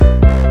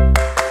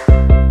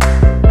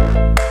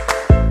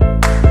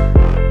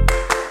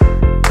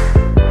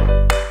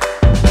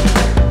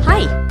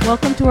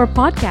to our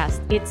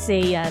podcast. It's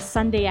a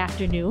Sunday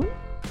afternoon.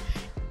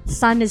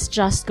 Sun is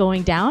just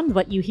going down.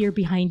 What you hear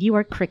behind you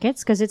are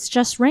crickets because it's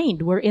just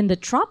rained. We're in the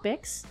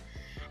tropics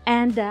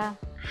and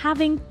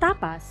having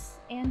tapas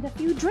and a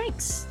few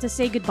drinks to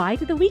say goodbye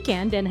to the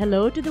weekend and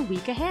hello to the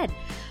week ahead.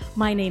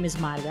 My name is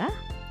Marga.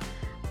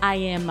 I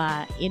am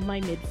in my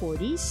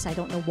mid-40s. I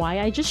don't know why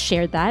I just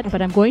shared that, but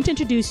I'm going to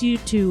introduce you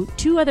to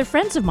two other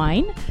friends of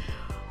mine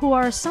who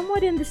are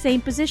somewhat in the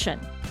same position.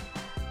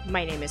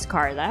 My name is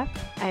Carla.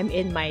 I'm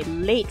in my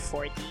late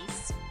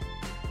 40s.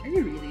 Are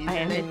you really? I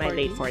am in my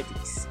late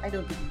 40s. I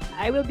don't believe you.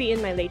 I will be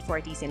in my late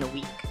 40s in a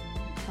week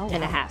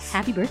and a half.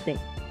 Happy birthday.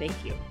 Thank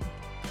you.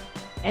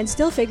 And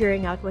still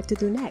figuring out what to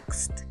do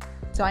next.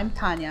 So I'm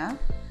Tanya.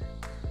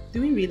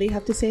 Do we really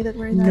have to say that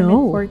we're in our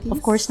No, mid-40s?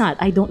 of course not.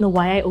 I don't know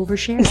why I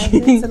overshare.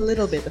 It's a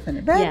little bit of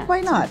an... But Yeah. why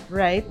not,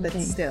 right? But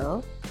Okay.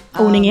 still.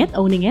 Owning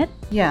it.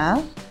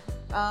 Yeah.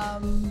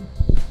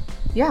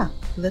 Yeah.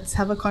 Let's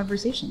have a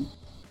conversation.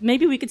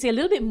 Maybe we could say a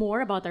little bit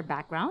more about our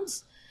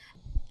backgrounds.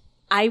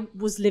 I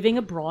was living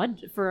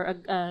abroad for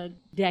a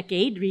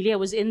decade, really. I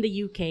was in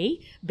the UK,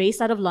 based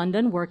out of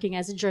London, working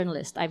as a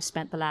journalist. I've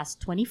spent the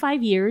last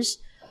 25 years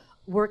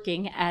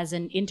working as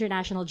an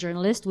international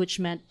journalist,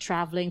 which meant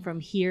traveling from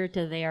here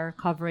to there,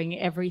 covering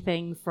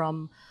everything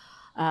from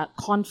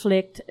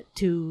conflict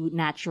to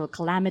natural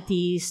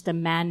calamities to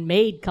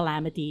man-made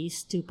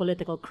calamities to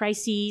political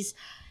crises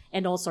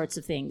and all sorts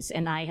of things.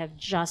 And I have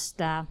just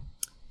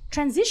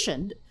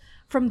transitioned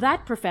from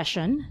that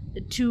profession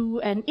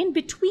to an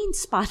in-between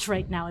spot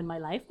right now in my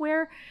life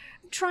where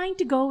I'm trying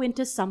to go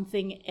into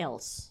something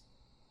else.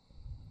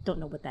 Don't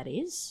know what that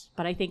is,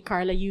 but I think,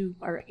 Carla, you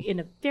are in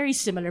a very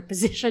similar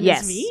position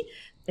Yes. as me.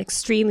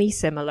 Extremely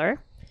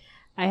similar.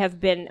 I have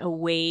been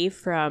away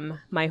from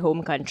my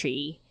home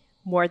country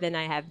more than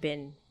I have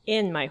been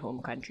in my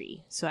home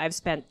country. So I've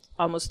spent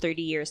almost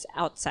 30 years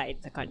outside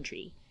the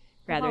country.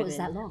 Wow, is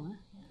that long?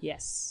 Huh?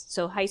 Yes.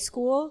 So high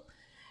school,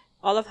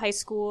 all of high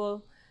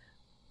school,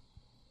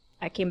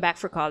 I came back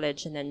for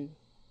college and then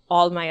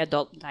all my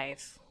adult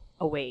life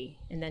away.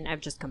 And then I've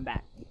just come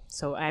back.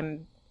 So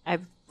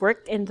I've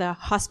worked in the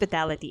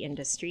hospitality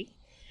industry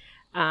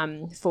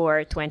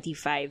for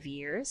 25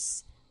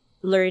 years,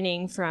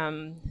 learning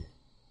from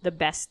the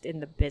best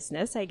in the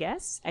business, I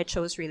guess. I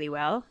chose really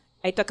well.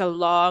 I took a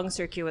long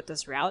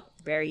circuitous route,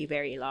 very,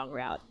 very long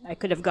route. I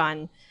could have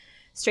gone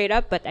straight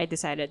up, but I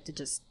decided to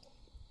just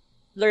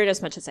learn as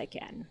much as I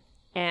can.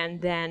 And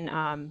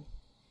then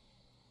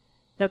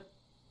the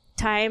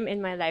time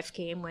in my life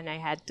came when I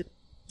had to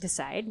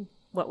decide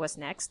what was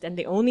next. And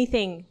the only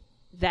thing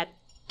that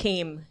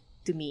came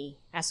to me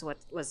as what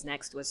was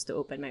next was to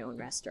open my own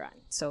restaurant.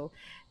 So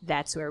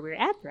that's where we're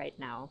at right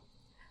now,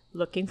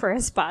 looking for a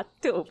spot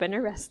to open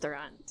a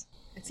restaurant.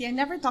 See, I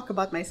never talk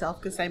about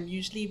myself because I'm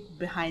usually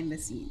behind the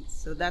scenes.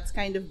 So that's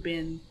kind of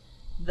been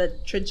the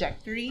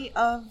trajectory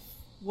of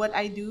what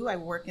I do. I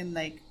work in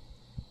like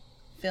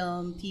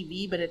film,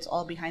 TV, but it's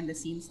all behind the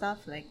scenes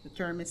stuff. Like the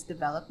term is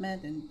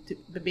development,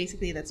 but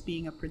basically that's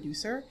being a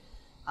producer.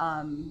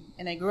 And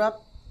I grew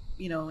up,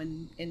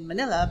 in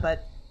Manila,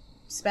 but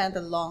spent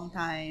a long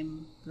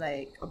time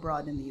like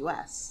abroad in the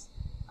U.S.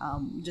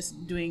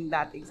 Just doing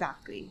that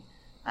exactly.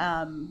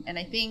 And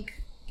I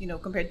think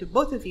compared to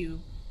both of you,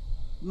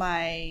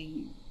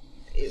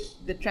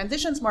 the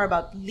transition's more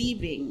about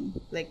leaving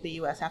like the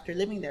U.S. after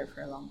living there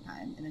for a long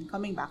time and then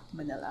coming back to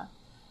Manila.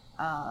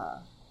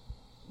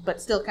 But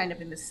still kind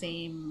of in the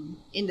same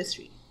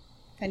industry,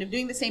 kind of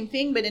doing the same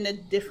thing, but in a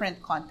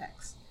different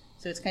context.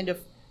 So it's kind of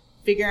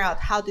figuring out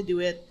how to do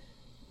it,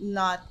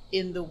 not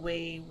in the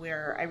way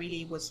where I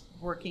really was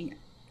working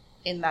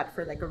in that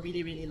for like a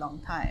really, really long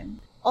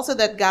time. Also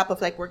that gap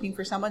of like working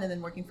for someone and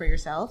then working for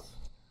yourself,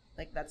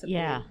 like that's a big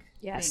thing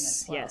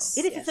as well. Yes.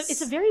 It is.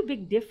 It's a very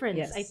big difference,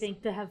 Yes. I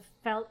think, to have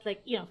felt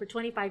like, for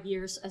 25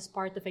 years as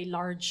part of a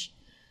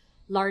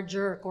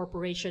larger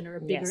corporation or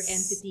a bigger Yes.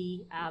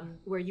 entity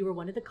where you were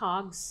one of the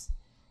cogs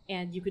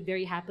and you could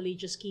very happily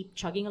just keep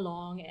chugging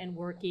along and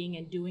working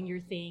and doing your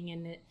thing,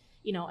 and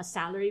a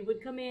salary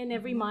would come in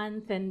every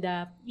month, and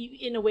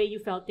in a way you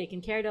felt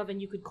taken care of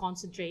and you could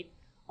concentrate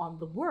on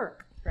the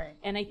work. Right.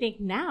 And I think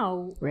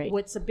now Right.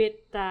 what's a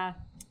bit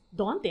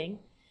daunting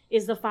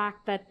is the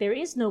fact that there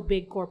is no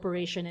big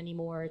corporation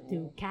anymore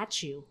to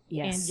catch you.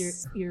 Yes.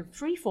 And you're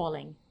free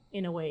falling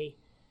in a way.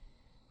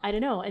 I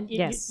don't know. And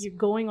Yes. you're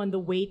going on the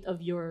weight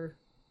of your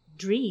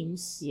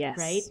dreams, Yes.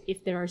 right?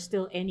 If there are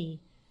still any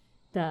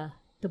to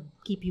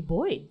keep you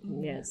buoyed.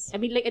 Yes. I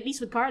mean, like at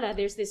least with Carla,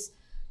 there's this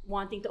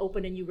wanting to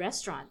open a new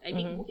restaurant. I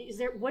mean,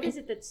 what is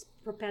it that's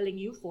propelling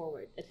you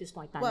forward at this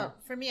point, Tanya? Well,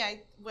 for me, I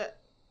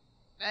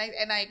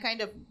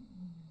kind of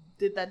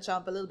did that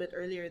jump a little bit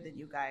earlier than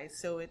you guys.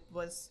 So it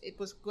was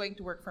going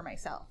to work for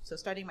myself. So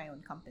starting my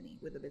own company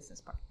with a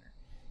business partner.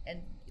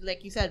 And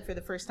like you said, for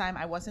the first time,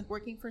 I wasn't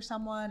working for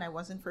someone. I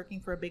wasn't working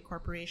for a big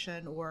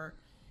corporation or,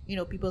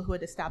 people who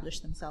had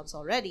established themselves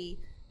already.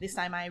 This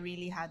time I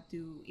really had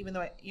to, even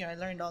though I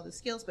learned all the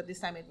skills, but this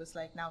time it was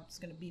like, now it's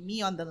going to be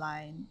me on the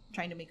line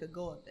trying to make a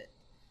go of it.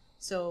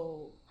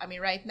 So, I mean,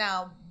 right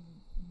now,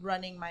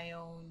 running my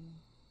own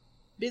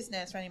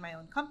business, running my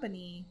own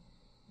company,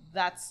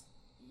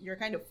 you're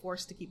kind of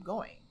forced to keep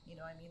going. You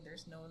know, I mean,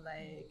 there's no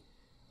like,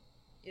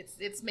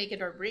 it's make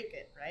it or break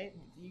it, right?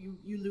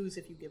 You lose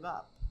if you give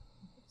up.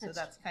 So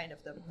that's kind of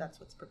that's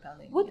what's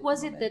propelling. What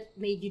was it that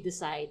made you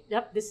decide,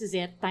 yep, this is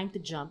it, time to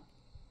jump?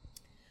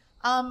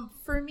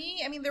 For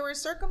me, I mean, there were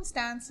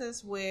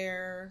circumstances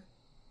where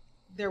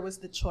there was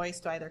the choice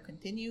to either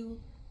continue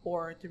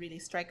or to really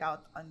strike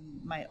out on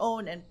my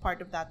own, and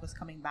part of that was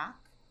coming back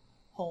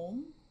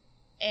home.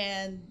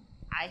 And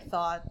I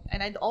thought,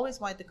 and I'd always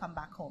wanted to come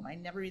back home. I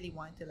never really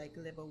wanted to like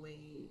live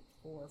away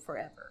for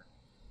forever.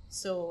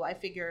 So I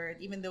figured,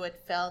 even though it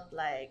felt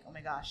like, oh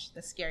my gosh,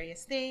 the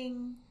scariest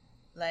thing,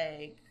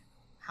 like,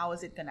 how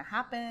is it going to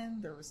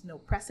happen? There was no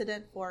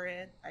precedent for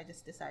it. I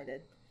just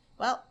decided,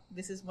 well,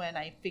 this is when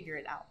I figure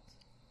it out.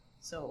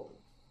 So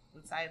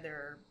it's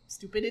either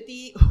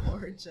stupidity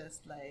or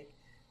just like,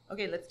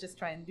 okay, let's just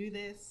try and do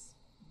this.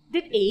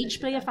 Did age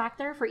play a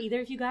factor for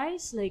either of you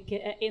guys? Like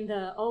in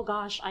the, oh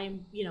gosh,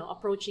 I'm,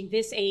 approaching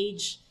this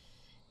age.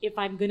 If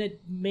I'm going to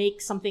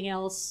make something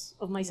else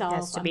of myself. It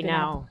has to I'm be gonna,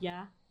 now.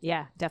 Yeah.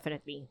 Yeah,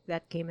 definitely.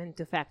 That came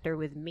into factor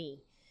with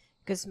me.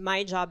 Because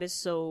my job is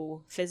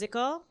so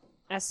physical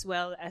as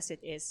well as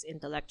it is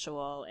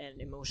intellectual and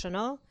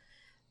emotional.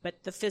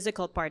 But the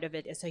physical part of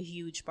it is a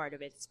huge part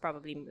of it. It's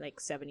probably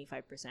like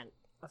 75%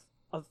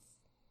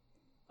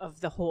 of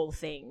the whole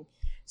thing.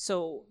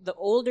 So the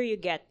older you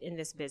get in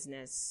this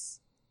business,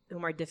 the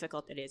more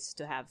difficult it is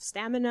to have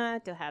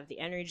stamina, to have the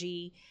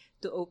energy,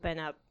 to open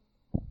up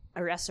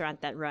a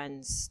restaurant that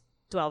runs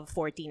 12,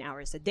 14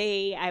 hours a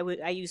day.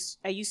 I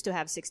used to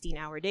have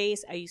 16-hour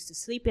days. I used to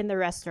sleep in the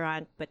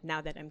restaurant, but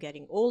now that I'm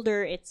getting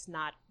older, it's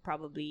not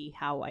probably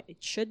how it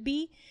should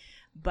be,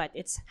 but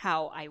it's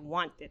how I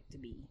want it to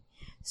be.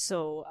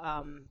 So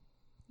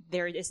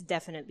there is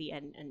definitely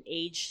an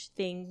age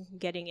thing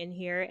getting in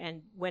here.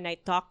 And when I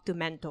talk to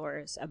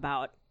mentors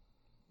about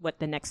what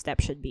the next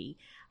step should be,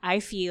 I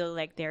feel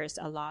like there's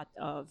a lot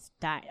of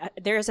time.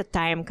 There's a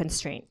time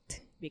constraint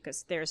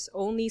because there's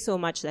only so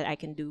much that I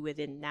can do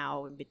within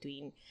now and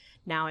between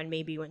now and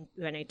maybe when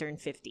I turn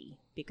 50,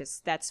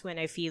 because that's when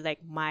I feel like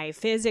my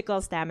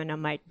physical stamina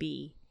might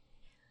be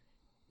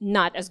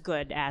not as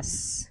good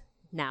as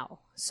now.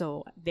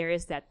 So there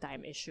is that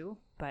time issue.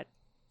 But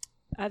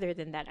other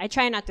than that, I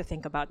try not to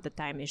think about the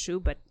time issue,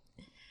 but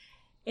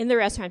in the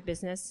restaurant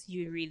business,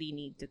 you really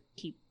need to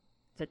keep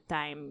the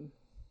time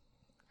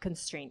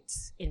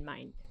constraints in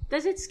mind.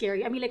 Does it scare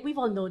you? I mean, like, we've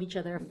all known each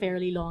other a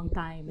fairly long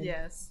time. And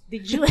yes.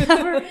 Did you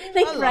ever,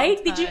 like, right?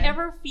 Time. Did you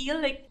ever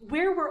feel like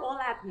where we're all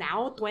at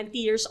now, 20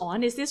 years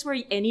on, is this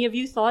where any of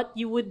you thought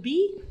you would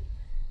be?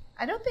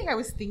 I don't think I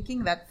was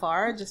thinking that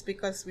far, just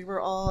because we were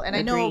all, and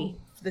I know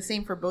the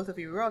same for both of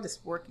you, we were all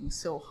just working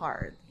so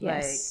hard.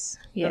 Yes.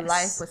 Like, the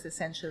life was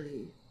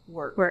essentially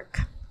work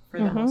for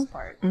Mm-hmm. the most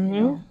part,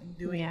 and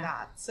doing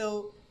that.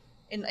 So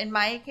in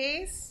my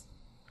case,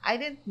 I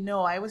didn't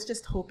know. I was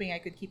just hoping I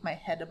could keep my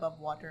head above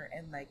water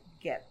and like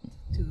get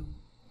to,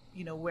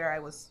 where I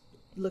was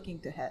looking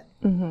to head.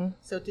 Mm-hmm.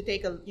 So to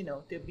take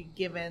to be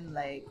given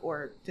like,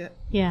 or to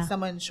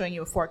someone showing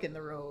you a fork in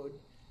the road,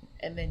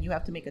 and then you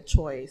have to make a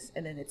choice,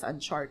 and then it's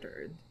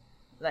uncharted.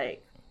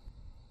 Like,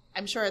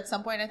 I'm sure at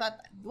some point I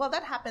thought, well,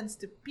 that happens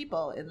to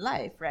people in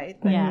life, right?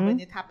 But when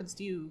it happens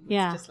to you,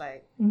 it's just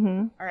like,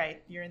 all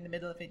right, you're in the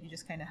middle of it. You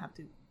just kind of have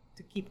to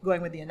keep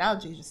going with the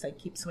analogy, just like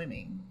keep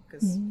swimming,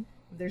 because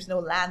if there's no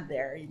land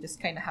there, you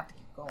just kind of have to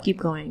keep going. Keep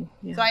going.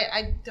 Yeah. So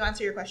I to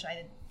answer your question, I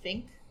didn't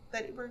think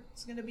that it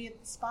was going to be at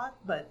the spot,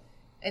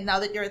 and now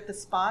that you're at the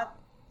spot,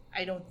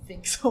 I don't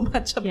think so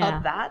much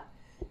about that.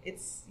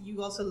 It's,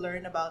 you also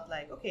learn about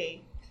like,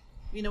 okay,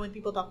 when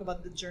people talk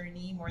about the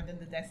journey more than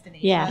the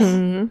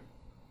destination,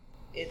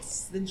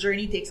 it's the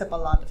journey takes up a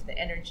lot of the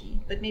energy,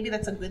 but maybe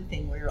that's a good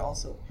thing where you're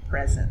also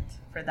present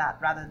for that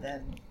rather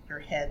than your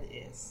head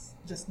is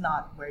just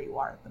not where you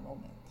are at the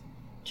moment.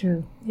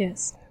 True.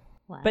 Yes.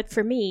 Wow. But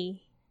for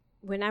me,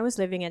 when I was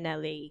living in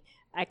LA,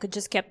 I could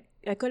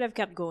have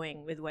kept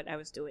going with what I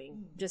was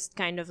doing. Just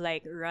kind of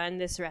like run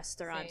this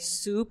restaurant,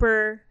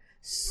 super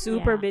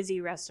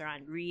busy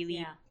restaurant,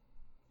 really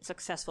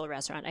successful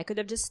restaurant. I could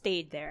have just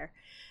stayed there,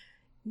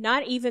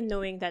 not even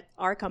knowing that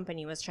our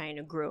company was trying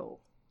to grow.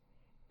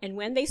 And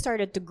when they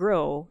started to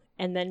grow,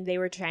 and then they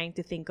were trying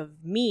to think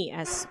of me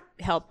as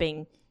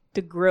helping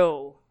to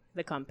grow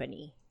the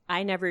company,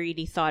 I never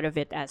really thought of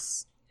it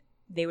as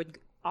they would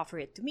offer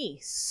it to me.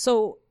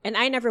 So, and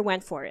I never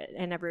went for it.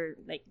 I never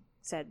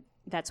said,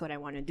 that's what I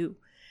want to do.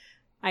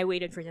 I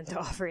waited for them to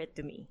offer it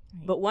to me.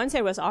 Right. But once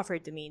it was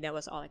offered to me, that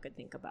was all I could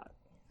think about.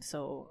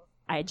 So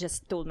I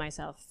just told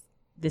myself,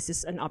 this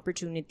is an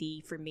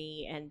opportunity for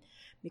me. And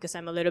because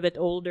I'm a little bit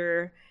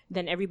older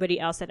than everybody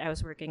else that I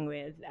was working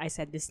with, I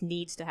said, this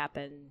needs to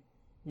happen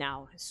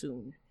now,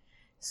 soon.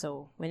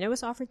 So when it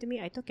was offered to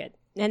me, I took it.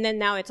 And then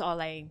now it's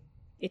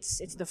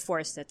it's the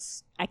force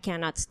I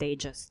cannot stay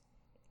just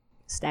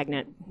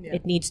stagnant. Yeah.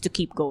 It needs to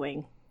keep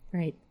going.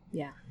 Right.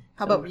 Yeah.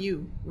 How about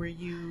you? Were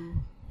you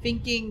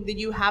thinking, did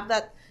you have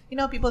that,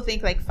 people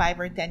think like 5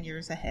 or 10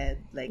 years ahead,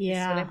 like this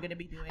is what I'm going to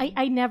be doing.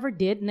 I never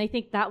did. And I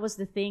think that was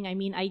the thing. I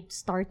mean, I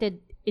started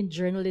in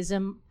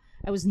journalism,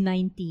 I was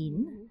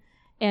 19,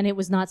 and it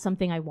was not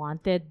something I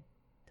wanted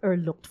or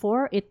looked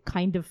for. It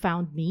kind of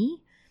found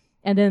me.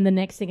 And then the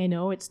next thing I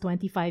know, it's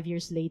 25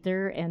 years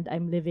later, and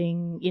I'm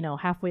living,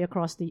 halfway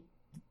across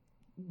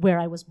where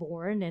I was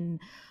born, and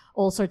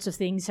all sorts of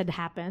things had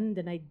happened,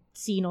 and I'd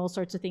seen all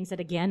sorts of things that,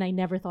 again, I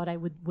never thought I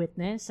would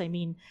witness. I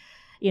mean,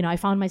 I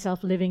found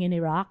myself living in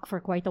Iraq for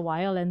quite a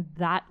while, and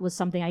that was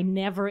something I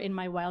never in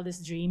my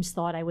wildest dreams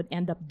thought I would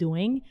end up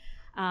doing.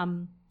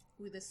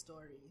 With the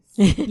stories.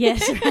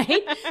 Yes,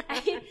 right?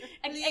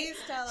 Please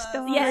tell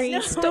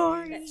us.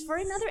 Stories. For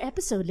another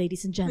episode,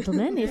 ladies and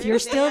gentlemen, if you're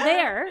still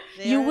there,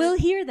 you will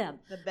hear them.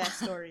 The best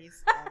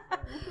stories ever.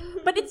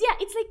 But it's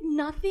like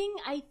nothing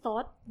I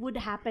thought would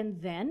happen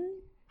then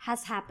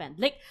has happened.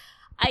 Like,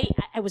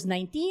 I was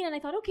 19 and I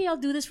thought, okay, I'll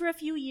do this for a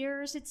few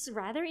years. It's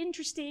rather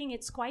interesting.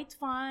 It's quite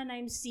fun.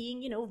 I'm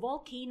seeing,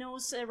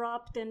 volcanoes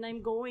erupt, and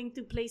I'm going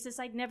to places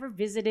I'd never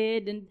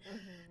visited, and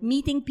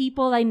meeting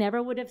people I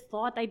never would have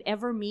thought I'd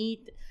ever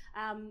meet.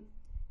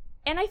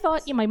 And I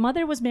thought, my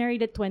mother was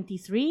married at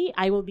 23.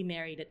 I will be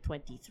married at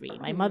 23.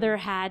 My mother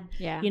had,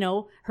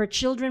 her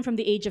children from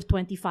the age of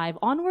 25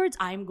 onwards.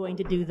 I'm going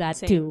to do that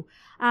too.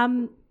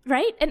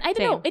 Right? And I don't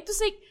know. It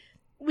was like,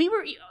 we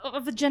were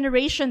of a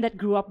generation that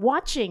grew up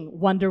watching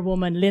Wonder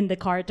Woman, Linda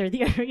Carter,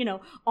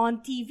 on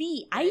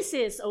TV,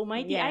 ISIS,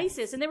 almighty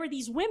ISIS. And there were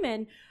these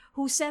women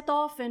who set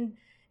off and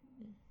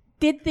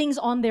did things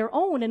on their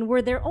own and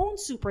were their own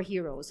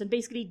superheroes and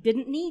basically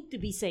didn't need to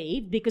be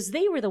saved because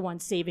they were the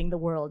ones saving the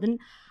world. And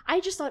I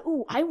just thought,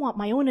 I want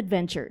my own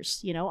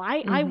adventures.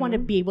 I want to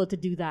be able to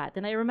do that.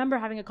 And I remember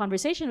having a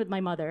conversation with my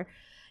mother,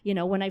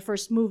 when I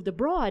first moved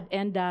abroad,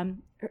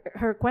 and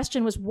her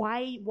question was,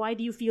 why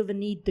do you feel the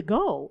need to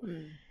go?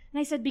 And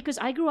I said, because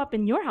I grew up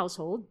in your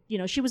household.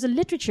 She was a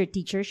literature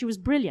teacher. She was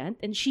brilliant,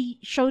 and she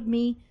showed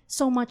me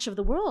so much of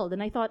the world.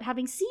 And I thought,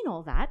 having seen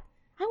all that,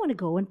 I want to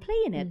go and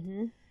play in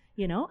it.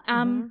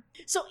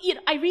 So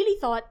I really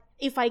thought,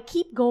 if I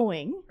keep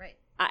going,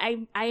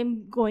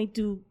 I'm going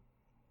to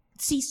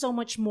see so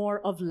much more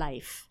of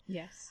life.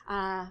 Yes.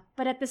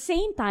 But at the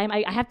same time,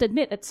 I have to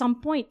admit, at some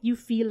point, you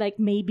feel like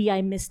maybe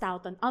I missed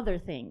out on other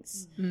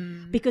things.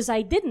 Because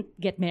I didn't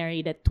get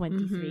married at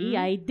 23.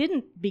 I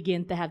didn't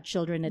begin to have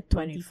children at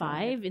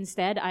 25.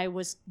 Instead, I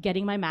was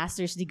getting my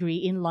master's degree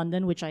in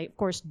London, which I, of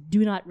course,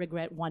 do not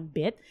regret one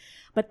bit.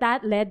 But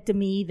that led to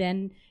me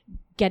then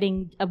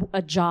getting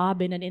a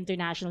job in an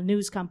international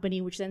news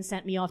company, which then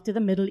sent me off to the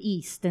Middle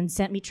East and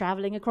sent me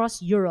traveling across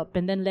Europe,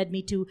 and then led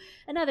me to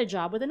another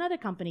job with another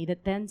company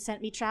that then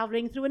sent me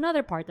traveling through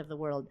another part of the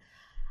world.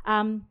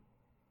 And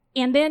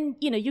then,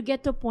 you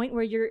get to a point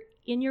where you're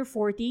in your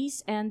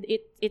 40s and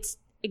it's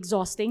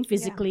exhausting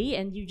physically,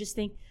 and you just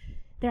think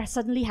there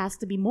suddenly has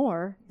to be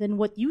more than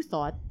what you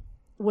thought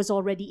was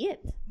already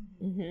it.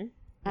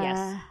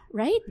 Yes.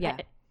 Right?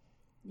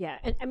 Yeah.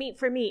 And I mean,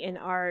 for me, in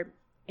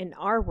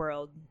our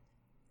world,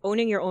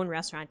 owning your own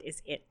restaurant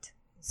is it.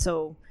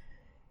 So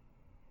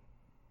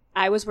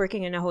I was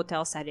working in a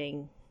hotel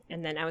setting,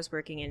 and then I was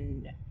working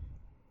in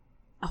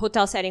a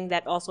hotel setting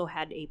that also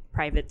had a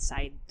private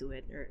side to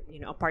it, or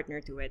a partner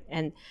to it.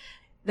 And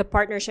the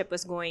partnership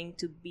was going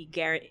to be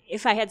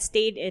if I had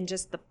stayed in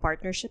just the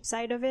partnership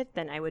side of it,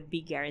 then I would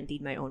be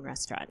guaranteed my own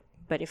restaurant.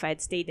 But if I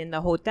had stayed in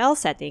the hotel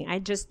setting,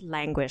 I'd just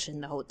languish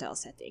in the hotel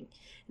setting.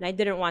 And I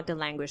didn't want to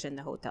languish in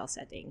the hotel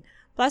setting.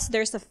 Plus,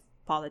 there's the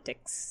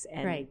politics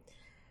and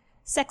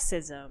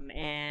sexism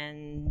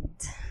and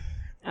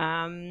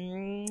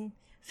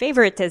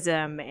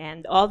favoritism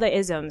and all the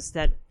isms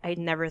that I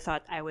never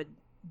thought I would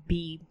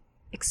be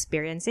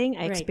experiencing.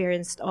 I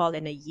experienced all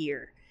in a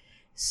year.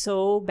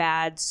 So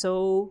bad,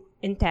 so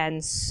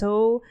intense,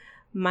 so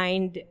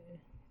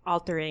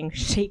mind-altering,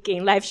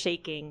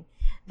 life-shaking,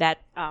 that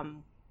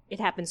it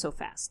happened so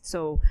fast.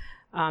 So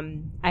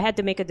I had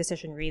to make a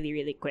decision really,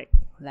 really quick.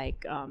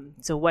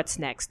 So what's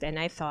next? And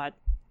I thought,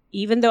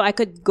 even though I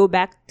could go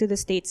back to the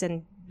States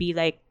and be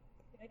like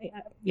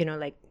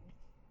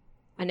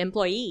an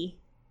employee,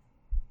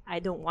 I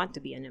don't want to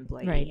be an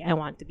employee. Right. I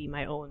want to be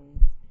my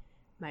own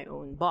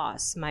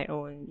boss, my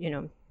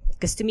own,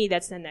 because to me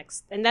that's the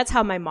next, and that's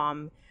how my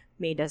mom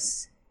made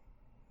us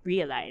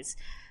realize.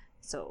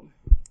 So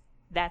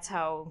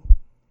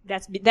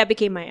that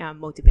became my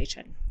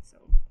motivation. So,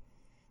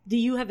 do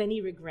you have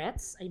any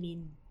regrets? I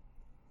mean,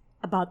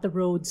 about the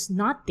roads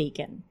not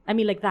taken? I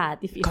mean, like that.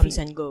 If comes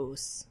and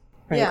goes.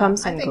 Yeah,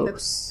 comes I and think goes.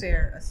 that's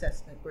fair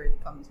assessment where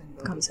it comes and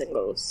goes. Comes and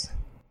goes.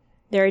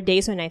 There are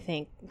days when I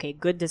think, okay,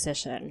 good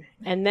decision.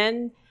 And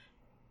then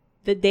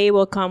the day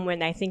will come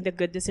when I think the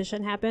good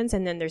decision happens,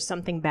 and then there's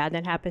something bad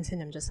that happens,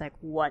 and I'm just like,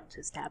 what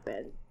just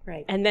happened?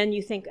 Right. And then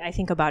I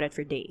think about it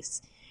for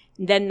days.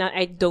 And then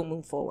I don't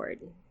move forward.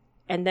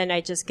 And then I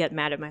just get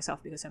mad at myself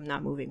because I'm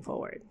not moving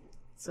forward.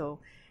 So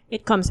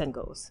it comes and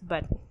goes.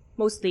 But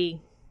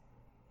mostly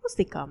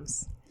mostly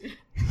comes.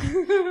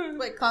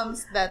 But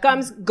comes that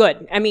Comes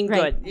good. I mean,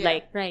 Right. good. Yeah.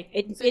 Like, Right.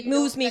 so it you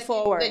moves don't- me that you-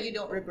 forward. that you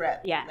don't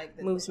regret. Yeah, like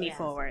the moves me choices.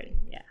 forward.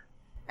 Yeah.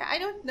 I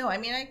don't know. I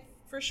mean,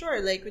 for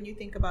sure, like when you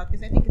think about,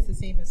 because I think it's the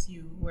same as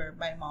you, where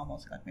my mom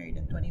also got married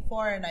at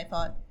 24, and I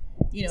thought,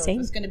 it Same.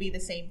 was going to be the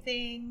same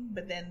thing,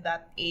 but then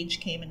that age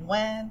came and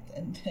went,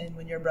 and then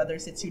when your brother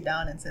sits you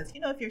down and says,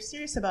 if you're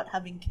serious about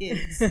having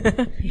kids,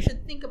 you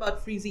should think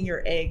about freezing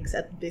your eggs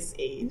at this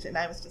age, and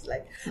I was just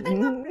like,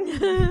 I'm not ready.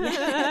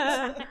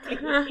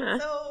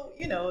 So,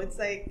 it's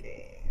like,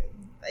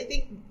 I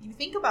think you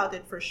think about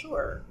it for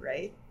sure,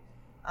 right?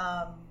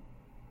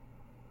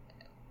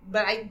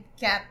 But I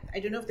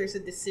don't know if there's a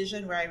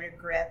decision where I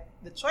regret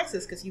the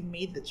choices, because you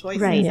made the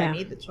choices. Right, yeah. I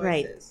made the choices.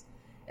 Right.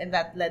 And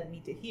that led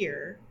me to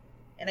here.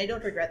 And I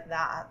don't regret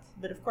that.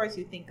 But of course,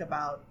 you think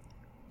about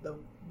the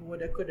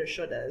woulda, coulda,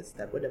 shouldas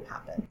that would have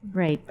happened.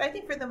 Right. But I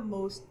think for the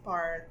most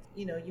part,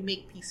 you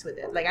make peace with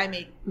it. Like I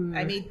made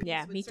peace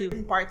Yeah, with me too.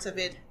 certain parts of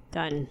it,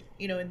 Done.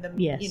 in the,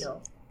 Yes.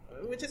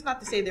 which is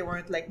not to say there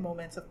weren't like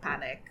moments of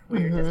panic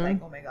where you're just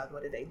like, oh my God,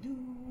 what did I do?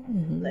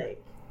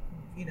 Like,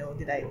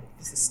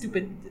 this is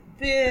stupid,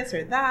 this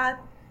or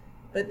that.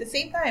 But at the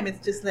same time,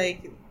 it's just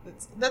like,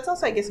 that's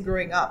also, I guess,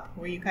 growing up,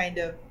 where you kind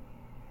of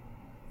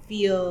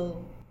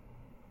feel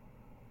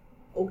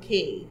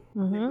okay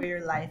with where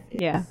your life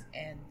is. Yeah.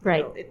 And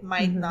Right. It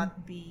might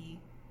not be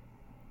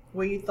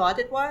where you thought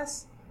it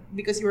was,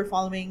 because you were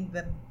following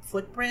the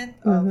footprint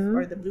of,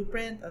 or the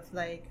blueprint of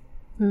like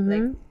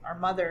our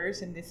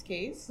mothers in this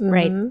case.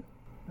 Right.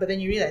 But then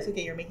you realize,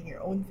 okay, you're making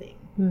your own thing.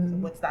 So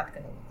what's that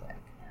going to look like?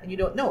 And you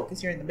don't know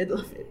because you're in the middle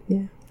of it.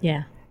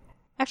 Yeah.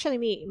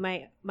 Actually,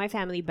 my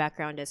family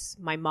background is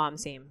my mom,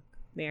 same.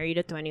 Married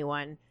at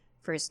 21,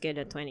 first kid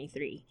at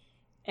 23.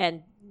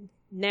 And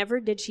never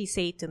did she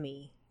say to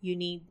me, you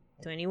need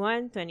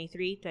 21,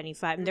 23,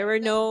 25. And there were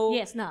no...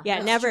 Yes, no. Yeah,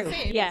 That's never. true.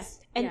 Yes.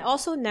 And Yeah.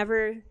 also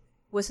never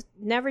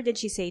did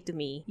she say to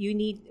me, you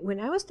need... When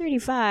I was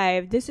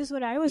 35, this is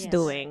what I was Yes.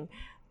 doing.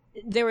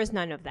 There was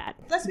none of that.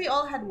 Plus, we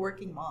all had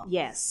working moms.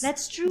 Yes.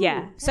 That's true.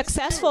 Yeah. That's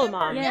Successful true.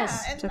 mom.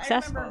 Yes. Yeah, and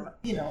Successful. I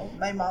remember,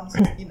 my mom's,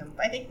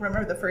 I think,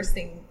 remember the first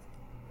thing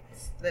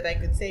that I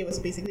could say was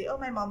basically, oh,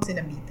 my mom's in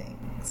a meeting.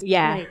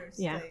 Yeah. Right. It's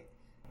Yeah. like,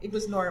 it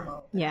was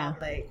normal. to Yeah.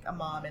 have, like a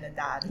mom and a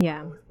dad.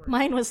 Yeah. Both work.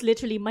 Mine was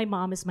literally, my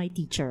mom is my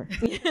teacher.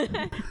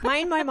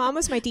 My mom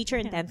was my teacher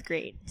in 10th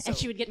grade. And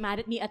she would get mad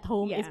at me at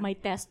home Yeah. if my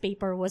test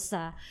paper was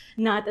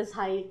not as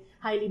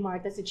highly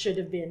marked as it should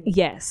have been.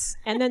 Yes.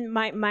 And then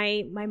my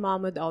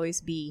mom would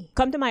always be,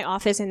 come to my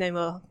office and then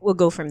we'll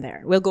go from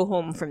there. We'll go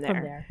home from there.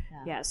 From there.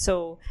 Yeah.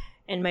 So,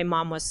 and my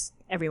mom was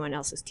everyone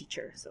else's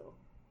teacher. So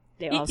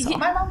they Y- also, y-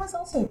 My mom was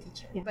also a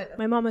teacher. yeah. But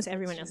My mom was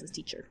everyone else's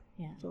teacher.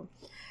 Yeah. So,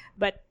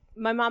 but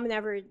my mom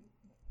never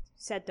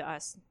said to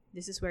us,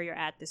 this is where you're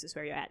at, this is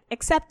where you're at.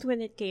 Except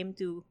when it came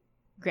to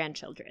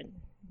grandchildren.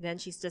 Then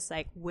she's just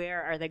like,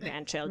 where are the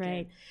grandchildren?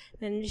 Right.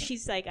 And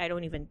she's like, I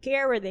don't even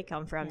care where they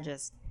come from.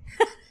 Just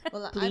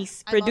well,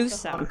 please I'm produce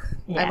off the some. hook.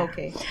 Yeah. I'm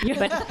okay.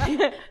 But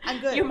I'm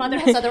good. Your mother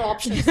has other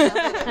options. So,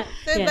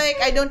 Yes. like,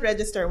 I don't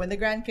register. When the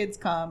grandkids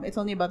come, it's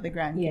only about the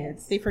grandkids.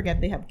 Yes. They forget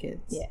they have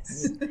kids.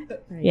 yes.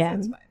 Right. Yeah.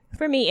 That's fine.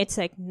 For me, it's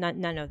like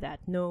none of that.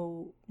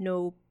 No.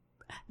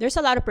 There's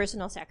a lot of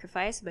personal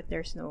sacrifice, but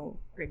there's no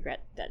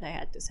regret that I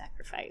had to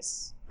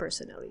sacrifice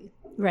personally.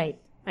 Right.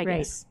 I Right.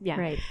 guess. Yeah.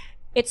 Right.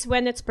 It's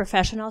when it's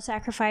professional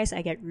sacrifice,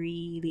 I get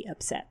really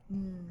upset.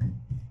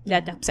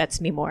 That upsets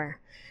me more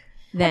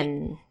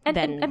than And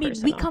I mean, we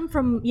personal. come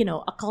from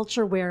a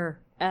culture where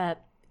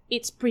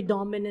it's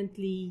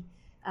predominantly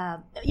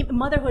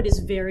motherhood is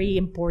very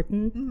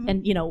important,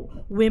 and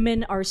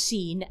women are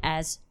seen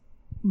as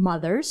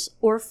mothers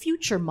or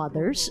future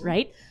mothers,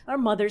 right? Or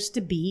mothers to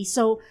be.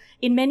 So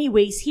in many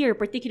ways here,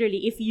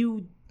 particularly if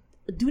you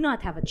do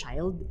not have a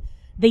child,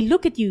 they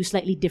look at you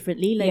slightly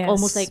differently, like Yes.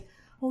 almost like,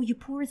 oh, you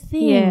poor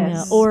thing,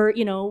 Yes. or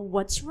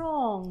what's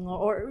wrong,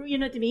 or you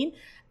know what I mean?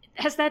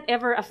 Has that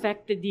ever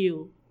affected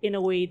you in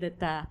a way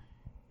that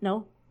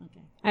no?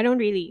 Okay. I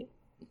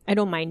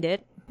don't mind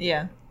it.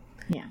 Yeah.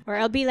 Yeah. Or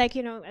I'll be like,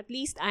 at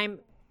least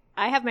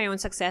I have my own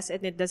success,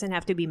 and it doesn't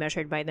have to be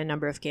measured by the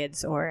number of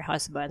kids or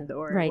husband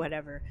or Right.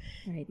 whatever.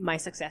 Right. My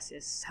success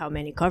is how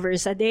many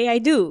covers a day I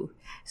do.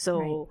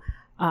 So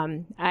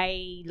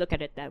I look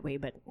at it that way,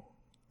 but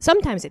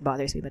sometimes it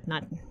bothers me, but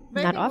not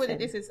But I not think what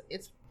often. it is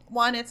it's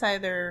one, it's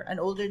either an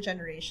older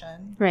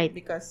generation. Right.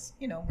 Because,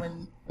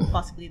 when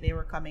possibly they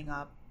were coming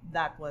up,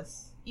 that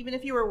was, even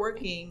if you were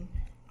working,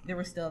 there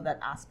was still that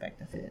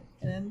aspect of it.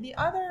 And then the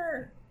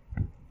other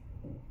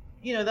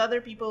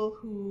people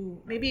who,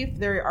 maybe if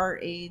they're our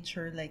age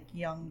or like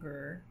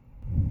younger,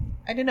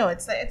 I don't know, I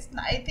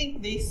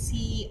think they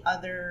see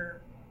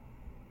other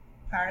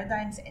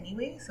paradigms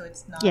anyway, so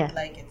it's not Yeah.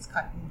 like it's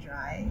cut and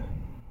dry.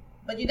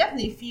 But you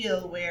definitely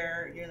feel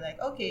where you're like,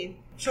 okay,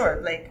 sure,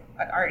 like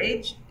at our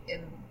age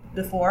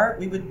before,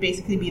 we would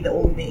basically be the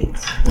old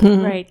maids.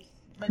 Right.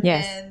 But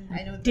Yes. then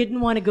I know Didn't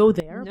want to go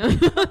there.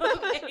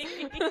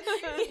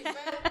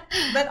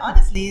 but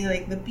honestly,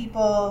 like the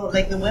people,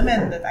 like the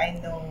women that I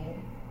know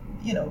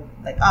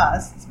like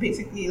us, it's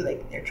basically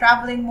like they're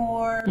traveling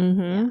more,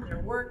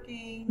 they're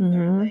working,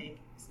 they're like,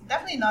 it's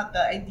definitely not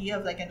the idea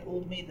of like an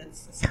old maid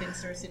that's a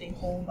spinster sitting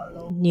home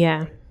alone.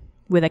 Yeah.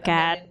 With a A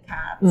cat.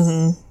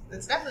 million cats.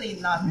 It's definitely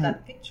not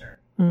that picture.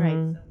 Right.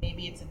 So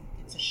maybe it's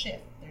a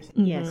shift. There's a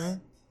Yes.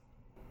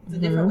 it's a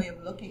different way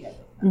of looking at it.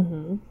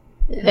 And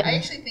I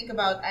actually think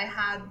about, I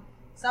had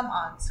some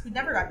aunts who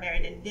never got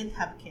married and didn't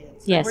have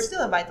kids. Yes. They were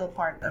still a vital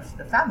part of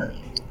the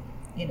family,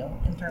 in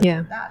terms Yeah,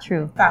 of that.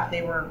 true. In fact,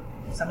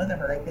 some of them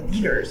were like the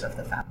leaders of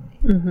the family.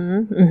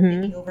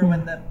 Taking over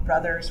when the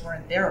brothers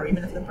weren't there, or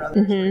even if the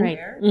brothers were Right.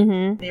 there,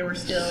 they were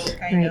still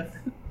kind of,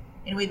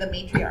 in a way, the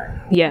matriarch.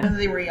 Yeah. Even though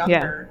they were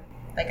younger,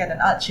 like at an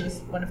aunt, she was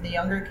one of the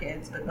younger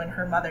kids, but when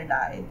her mother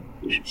died,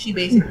 she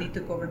basically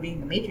took over being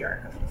the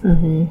matriarch of the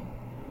family.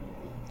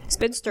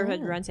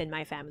 Spinsterhood runs in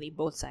my family,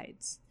 both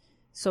sides.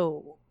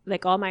 So,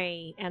 like all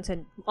my aunts are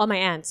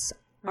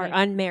Right.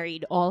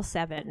 unmarried, all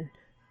 7.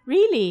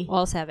 Really?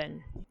 All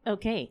 7.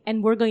 Okay.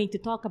 And we're going to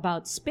talk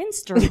about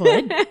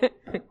spinsterhood.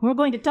 We're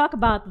going to talk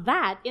about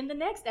that in the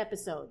next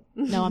episode.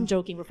 No, I'm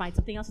joking. We'll find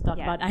something else to talk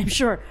about, I'm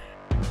sure.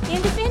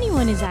 And if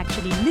anyone is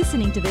actually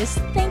listening to this,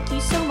 thank you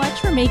so much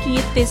for making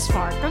it this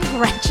far.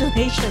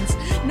 Congratulations.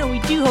 No, we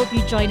do hope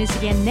you join us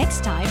again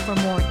next time for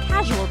more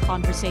casual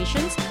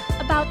conversations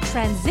about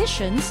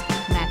transitions,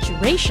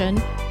 maturation,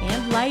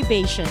 and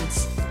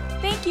libations.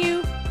 Thank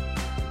you.